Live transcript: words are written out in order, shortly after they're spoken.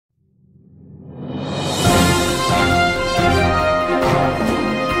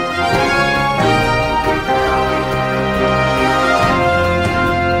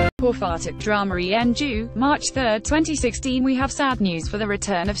whatakdrama en Choo, March 3, 2016. We have sad news for the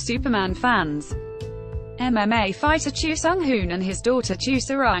return of Superman fans. MMA fighter Choo Sung-hoon and his daughter Choo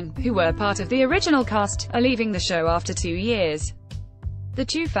Sarang, who were part of the original cast, are leaving the show after 2 years. The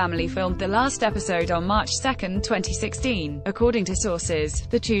Choo family filmed the last episode on March 2, 2016. According to sources,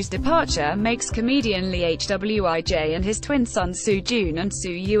 the Choo's departure makes comedian Lee Hwij and his twin sons Soo Jun and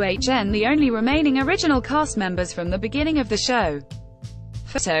Soo Uhn the only remaining original cast members from the beginning of the show.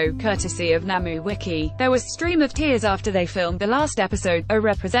 Photo, courtesy of Namu Wiki. There was stream of tears after they filmed the last episode, a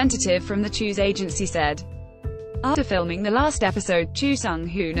representative from the Choo's agency said. After filming the last episode, Choo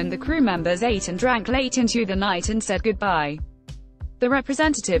Sung-hoon and the crew members ate and drank late into the night and said goodbye. The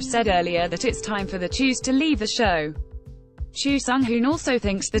representative said earlier that it's time for the Choos to leave the show. Choo Sung-hoon also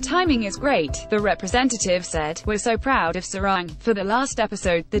thinks the timing is great, the representative said. We're so proud of Sarang. For the last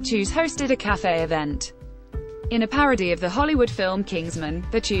episode, the Choos hosted a cafe event. In a parody of the Hollywood film Kingsman,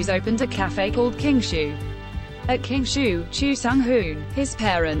 the Choos opened a cafe called King Choo. At King Choo, Choo Sung-hoon, his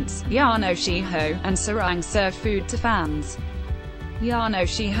parents, Yano Shiho, and Sarang served food to fans. Yano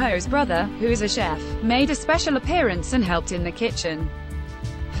Shiho's brother, who is a chef, made a special appearance and helped in the kitchen.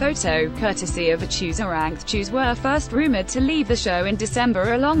 Photo, courtesy of Choo Sarang. The Choos were first rumored to leave the show in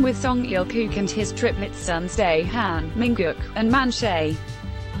December along with Song Il-kook and his triplets sons Dae-han, Mingguk, and Man Shae.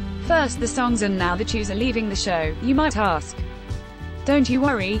 First the songs and now the Choos are leaving the show, you might ask. Don't you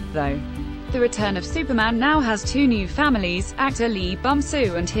worry, though. The return of Superman now has 2 new families, actor Lee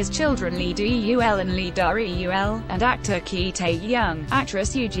Bum-soo and his children Lee Do-eul and Lee Da-eul, and actor Ki Tae-young,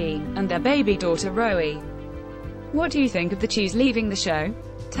 actress Eugene, and their baby daughter Roe. What do you think of the Choos leaving the show?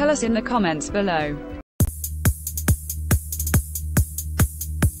 Tell us in the comments below.